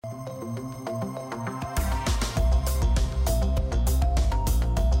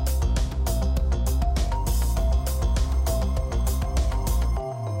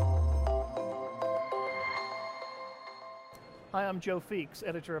I'm Joe Feeks,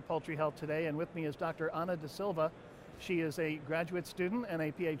 editor of Poultry Health Today, and with me is Dr. Ana Da Silva. She is a graduate student and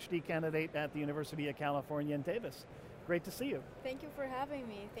a PhD candidate at the University of California in Davis. Great to see you. Thank you for having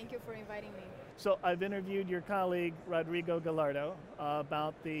me. Thank you for inviting me. So I've interviewed your colleague, Rodrigo Gallardo,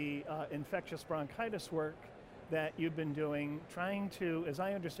 about the infectious bronchitis work that you've been doing, trying to, as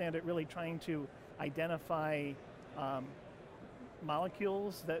I understand it, really trying to identify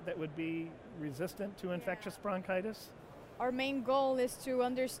molecules that would be resistant to infectious bronchitis. Our main goal is to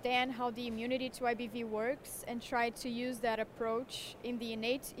understand how the immunity to IBV works and try to use that approach in the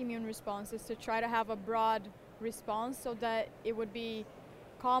innate immune responses to try to have a broad response so that it would be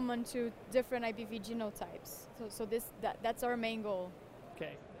common to different IBV genotypes. That's our main goal.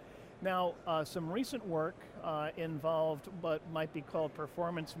 Okay. Now, some recent work involved what might be called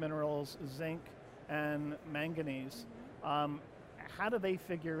performance minerals, zinc and manganese. How do they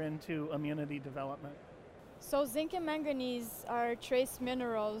figure into immunity development? So zinc and manganese are trace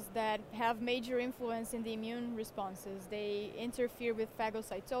minerals that have major influence in the immune responses. They interfere with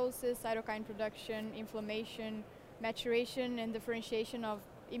phagocytosis, cytokine production, inflammation, maturation and differentiation of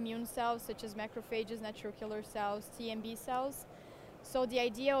immune cells such as macrophages, natural killer cells, T and B cells. So the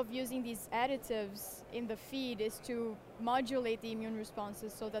idea of using these additives in the feed is to modulate the immune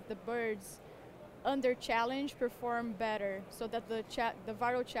responses so that the birds under challenge perform better, so that the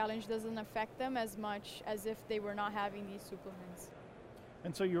viral challenge doesn't affect them as much as if they were not having these supplements.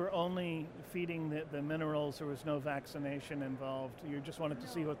 And so you're only feeding the minerals, there was no vaccination involved. You just wanted to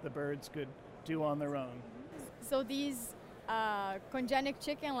see what the birds could do on their own. So these congenic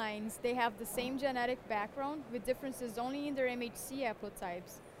chicken lines, they have the same genetic background with differences only in their MHC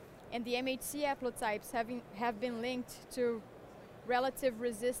haplotypes. And the MHC haplotypes have been linked to relative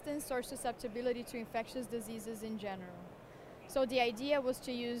resistance or susceptibility to infectious diseases in general. So the idea was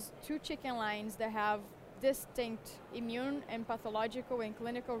to use two chicken lines that have distinct immune and pathological and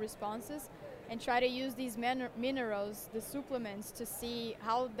clinical responses and try to use these minerals, the supplements, to see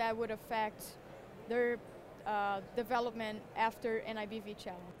how that would affect their development after an IBV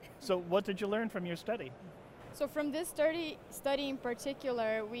challenge. So what did you learn from your study? So from this study in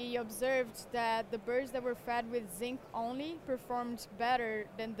particular, we observed that the birds that were fed with zinc only performed better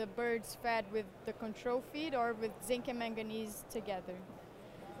than the birds fed with the control feed or with zinc and manganese together.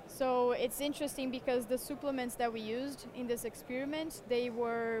 So it's interesting because the supplements that we used in this experiment, they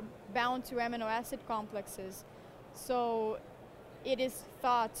were bound to amino acid complexes. So it is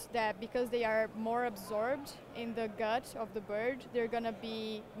thought that because they are more absorbed in the gut of the bird, they're going to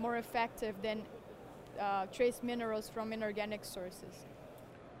be more effective than trace minerals from inorganic sources.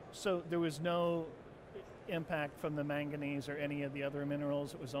 So there was no impact from the manganese or any of the other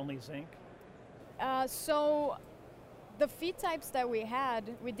minerals, it was only zinc? So the feed types that we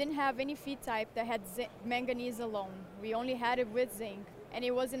had, we didn't have any feed type that had manganese alone. We only had it with zinc, and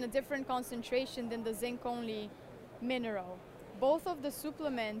it was in a different concentration than the zinc-only mineral. Both of the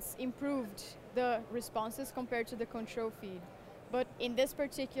supplements improved the responses compared to the control feed. But in this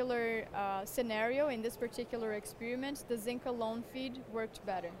particular scenario, in this particular experiment, the zinc alone feed worked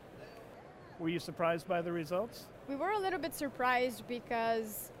better. Were you surprised by the results? We were a little bit surprised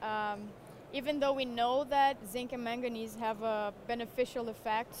because even though we know that zinc and manganese have a beneficial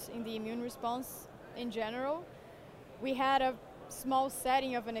effect in the immune response in general, we had a small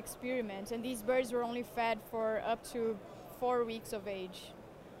setting of an experiment, and these birds were only fed for up to 4 weeks of age.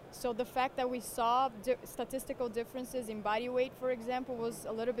 So the fact that we saw statistical differences in body weight, for example, was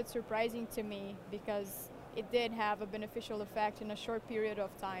a little bit surprising to me because it did have a beneficial effect in a short period of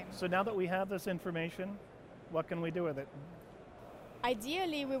time. So now that we have this information, what can we do with it?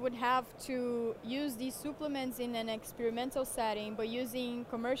 Ideally, we would have to use these supplements in an experimental setting, but using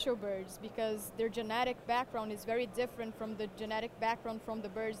commercial birds because their genetic background is very different from the genetic background from the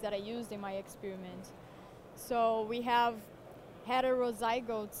birds that I used in my experiment. So we have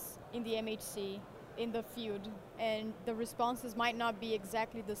heterozygotes in the MHC in the field, and the responses might not be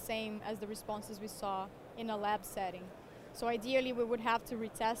exactly the same as the responses we saw in a lab setting. So ideally we would have to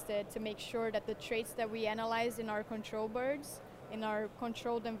retest it to make sure that the traits that we analyzed in our control birds, in our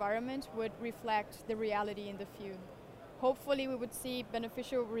controlled environment, would reflect the reality in the field. Hopefully we would see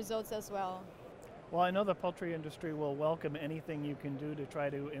beneficial results as well. Well, I know the poultry industry will welcome anything you can do to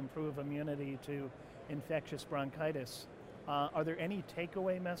try to improve immunity to infectious bronchitis. Are there any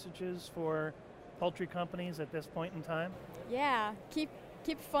takeaway messages for poultry companies at this point in time? Yeah, keep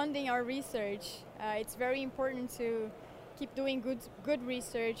funding our research. It's very important to keep doing good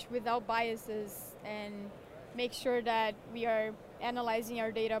research without biases and make sure that we are analyzing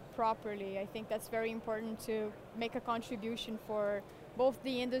our data properly. I think that's very important to make a contribution for both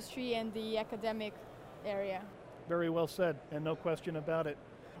the industry and the academic area. Very well said, and no question about it.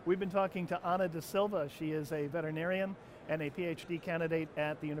 We've been talking to Ana da Silva. She is a veterinarian and a PhD candidate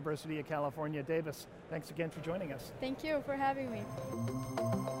at the University of California, Davis. Thanks again for joining us. Thank you for having me.